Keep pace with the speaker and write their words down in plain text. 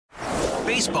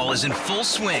Baseball is in full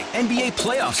swing. NBA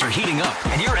playoffs are heating up,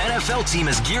 and your NFL team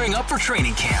is gearing up for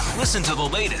training camp. Listen to the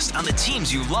latest on the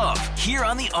teams you love here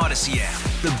on the Odyssey app.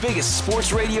 The biggest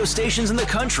sports radio stations in the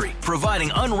country,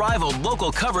 providing unrivaled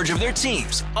local coverage of their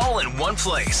teams, all in one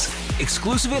place.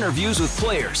 Exclusive interviews with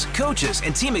players, coaches,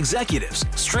 and team executives,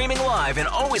 streaming live and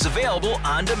always available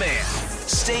on demand.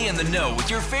 Stay in the know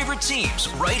with your favorite teams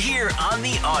right here on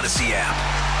the Odyssey app.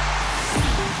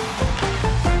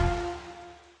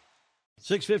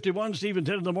 6:51, Steve and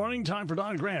 10 in the morning. Time for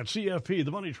Don Grant, CFP,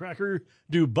 the money tracker.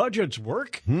 Do budgets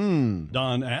work?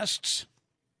 Don asks.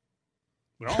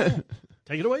 Well,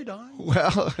 take it away, Don.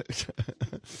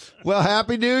 Well,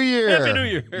 Happy New Year. Happy New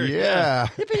Year. Yeah.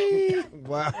 Yippee.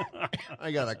 Wow.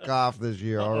 I got a cough this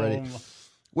year already.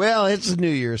 Well, it's New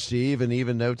Year, Steve, and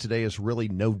even though today is really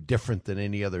no different than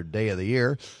any other day of the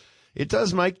year, it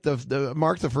does mark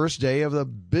the first day of the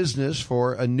business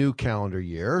for a new calendar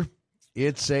year.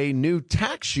 It's a new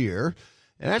tax year,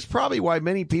 and that's probably why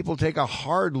many people take a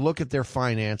hard look at their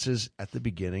finances at the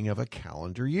beginning of a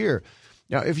calendar year.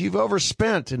 Now, if you've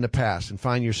overspent in the past and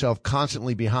find yourself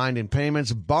constantly behind in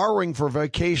payments, borrowing for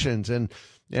vacations, and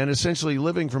essentially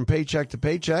living from paycheck to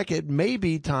paycheck, it may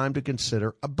be time to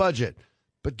consider a budget.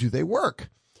 But do they work?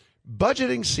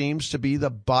 Budgeting seems to be the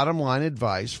bottom line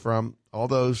advice from all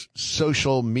those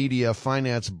social media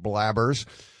finance blabbers,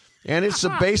 and it's the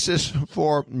basis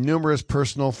for numerous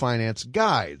personal finance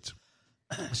guides.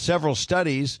 Several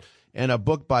studies and a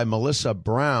book by Melissa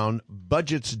Brown,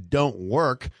 Budgets Don't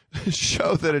Work,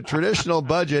 show that a traditional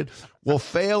budget will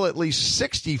fail at least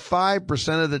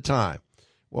 65% of the time.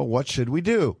 Well, what should we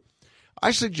do?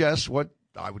 I suggest what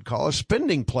I would call a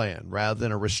spending plan rather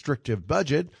than a restrictive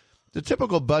budget. The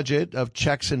typical budget of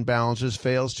checks and balances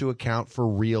fails to account for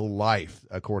real life,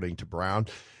 according to Brown.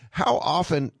 How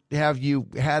often have you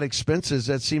had expenses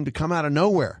that seem to come out of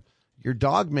nowhere? Your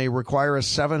dog may require a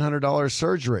 $700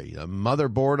 surgery. A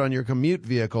motherboard on your commute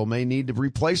vehicle may need a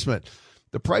replacement.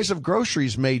 The price of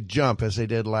groceries may jump as they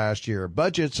did last year.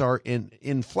 Budgets are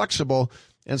inflexible,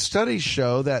 and studies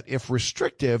show that if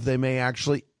restrictive, they may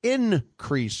actually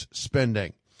increase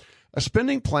spending. A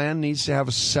spending plan needs to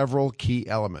have several key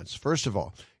elements. First of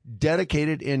all,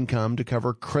 dedicated income to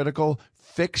cover critical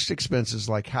fixed expenses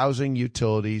like housing,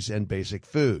 utilities, and basic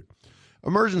food.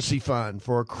 Emergency fund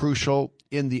for crucial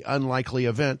in the unlikely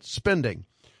event spending.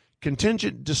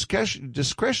 Contingent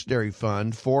discretionary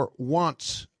fund for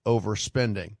wants over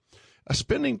spending. A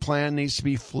spending plan needs to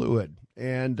be fluid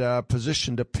and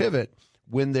positioned to pivot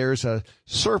when there's a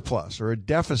surplus or a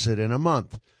deficit in a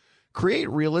month. Create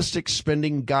realistic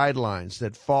spending guidelines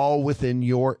that fall within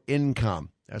your income.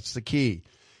 That's the key.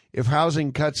 If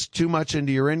housing cuts too much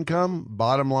into your income,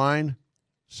 bottom line,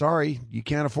 sorry, you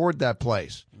can't afford that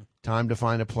place. Time to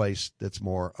find a place that's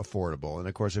more affordable. And,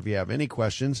 of course, if you have any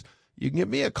questions, you can give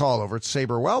me a call over at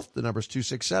Sabre Wealth. The number's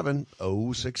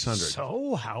 267-0600.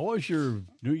 So how was your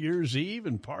New Year's Eve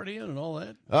and partying and all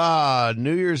that?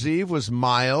 New Year's Eve was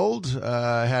mild.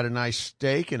 Had a nice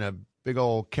steak and a big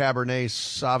old Cabernet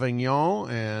Sauvignon,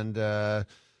 and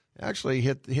actually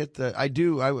hit the. I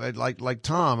like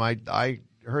Tom. I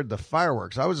heard the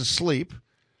fireworks. I was asleep,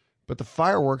 but the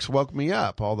fireworks woke me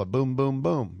up. All the boom, boom,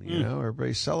 boom. You know,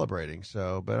 everybody's celebrating.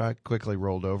 So, but I quickly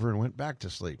rolled over and went back to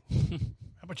sleep.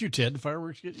 How about you, Ted? Did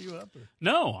fireworks get you up? Or?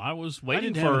 No, I was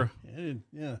waiting I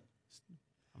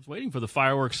was waiting for the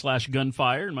fireworks /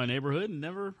 gunfire in my neighborhood and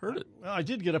never heard it. Well, I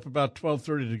did get up about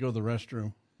 12:30 to go to the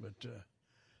restroom, but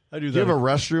I do that. Do you have a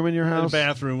restroom in your house? A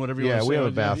bathroom, whatever you want to say. Yeah, we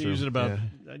have a bathroom. I use it about.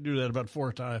 I do that about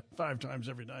 5 times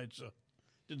every night, so it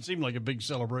didn't seem like a big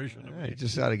celebration. Yeah, you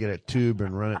just got to get a tube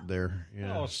and run it there.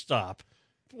 Yeah. Oh, stop,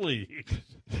 please!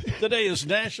 Today is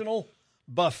National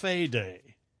Buffet Day.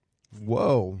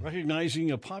 Whoa!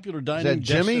 Recognizing a popular dining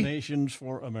destinations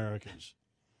for Americans.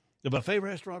 The buffet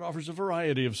restaurant offers a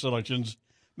variety of selections,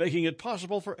 making it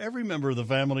possible for every member of the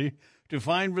family to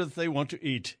find what they want to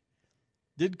eat.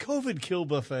 Did COVID kill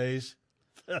buffets?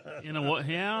 You know what?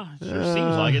 Yeah, it sure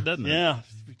seems like it, doesn't it? Yeah.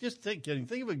 Just think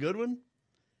of a good one.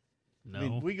 No. I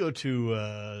mean, we go to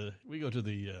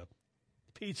the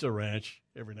Pizza Ranch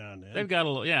every now and then. They've got a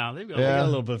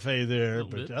little buffet there,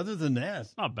 but bit. Other than that,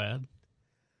 It's not bad.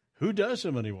 Who does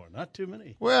them anymore? Not too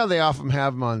many. Well, they often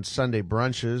have them on Sunday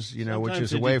brunches, you know, Sometimes which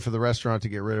is a way for the restaurant to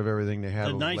get rid of everything they have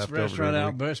The nice left restaurant over.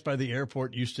 out west by the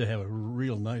airport used to have a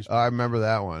real nice. I remember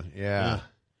that one. Yeah.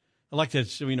 I like that.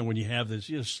 So, when you have this,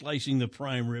 slicing the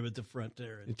prime rib at the front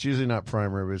there. It's usually not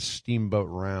prime rib; it's steamboat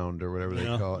round or whatever they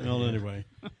call it. Well, anyway,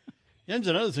 and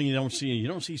another thing you don't see. You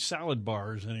don't see salad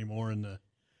bars anymore in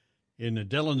the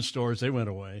Dillon stores. They went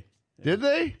away. Did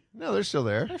they? No, they're still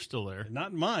there. They're still there.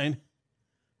 Not in mine.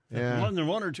 Yeah.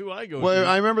 One or two I go Well, to.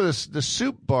 I remember the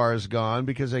soup bar is gone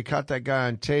because they caught that guy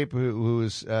on tape who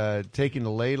was taking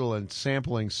the ladle and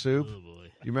sampling soup. Oh, boy.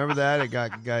 You remember that? It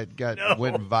got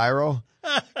went viral.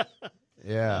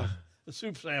 Yeah. The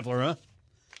soup sampler, huh?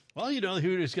 Well, you know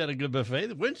who's got a good buffet?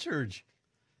 The Wind Surge.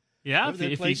 Yeah,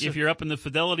 if you're up in the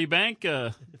Fidelity Bank,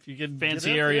 If you can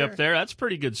fancy get area up there, that's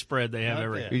pretty good spread they have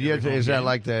every Is that game.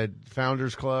 like the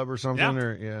Founders Club or something?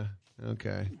 Yeah. Or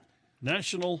okay.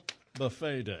 National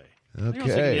Buffet Day. I was thinking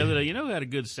the other day, who had a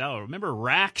good salad? Remember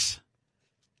Rack's?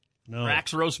 No.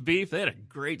 Rack's roast beef? They had a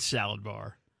great salad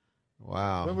bar.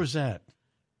 Wow. Where was that?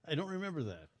 I don't remember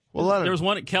that. Well, There was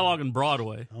one at Kellogg and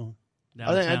Broadway. Oh.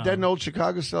 Doesn't Old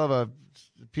Chicago still have a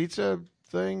pizza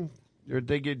thing? Or did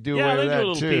they do yeah, away they with do a that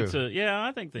little too? pizza. Yeah,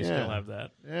 I think they still have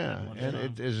that. Yeah,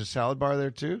 and is a salad bar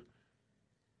there too?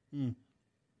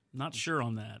 Not sure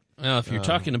on that. If you're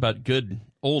talking about good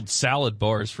old salad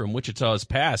bars from Wichita's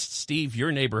past, Steve,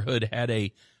 your neighborhood had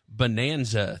a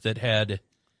Bonanza that had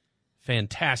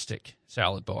fantastic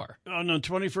salad bar. On the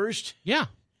 21st? Yeah.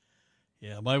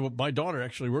 Yeah, my daughter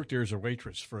actually worked there as a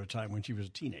waitress for a time when she was a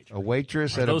teenager. A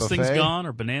waitress Are at a those buffet? things gone?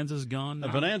 Or Bonanza's gone? A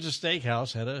Bonanza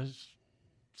Steakhouse had a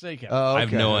steakhouse. Oh, I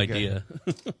have no okay. idea.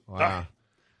 Wow.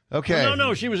 Okay.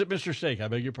 No, she was at Mr. Steak. I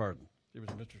beg your pardon. She was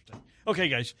at Mr. Steak. Okay,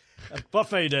 guys,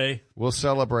 buffet day. We'll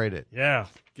celebrate it. Yeah,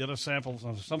 get a sample,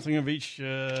 something of each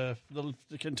little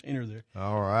container there.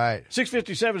 All right.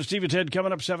 6:57, Steve and Ted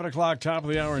coming up, 7 o'clock, top of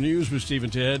the hour news with Steve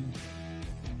and Ted.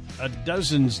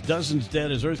 Dozens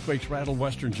dead as earthquakes rattle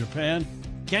western Japan.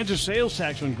 Kansas sales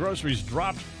tax on groceries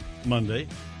dropped Monday.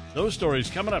 Those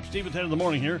stories coming up, Steve and Ted in the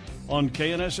morning here on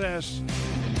KNSS.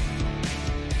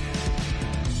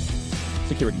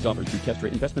 Securities offered through Kestra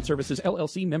Investment Services,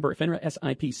 LLC, member FINRA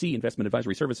SIPC. Investment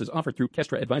advisory services offered through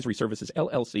Kestra Advisory Services,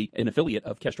 LLC, an affiliate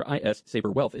of Kestra IS.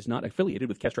 Saber Wealth is not affiliated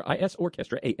with Kestra IS or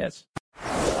Kestra AS.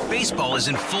 Baseball is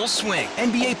in full swing.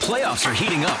 NBA playoffs are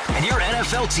heating up, and your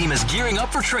NFL team is gearing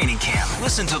up for training camp.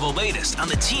 Listen to the latest on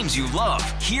the teams you love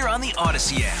here on the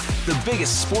Odyssey app. The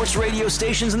biggest sports radio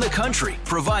stations in the country,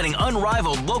 providing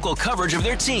unrivaled local coverage of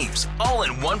their teams, all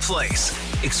in one place.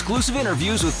 Exclusive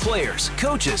interviews with players,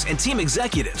 coaches, and team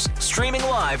executives, streaming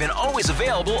live and always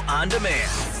available on demand.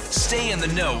 Stay in the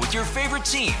know with your favorite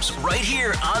teams right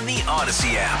here on the Odyssey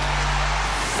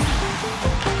app.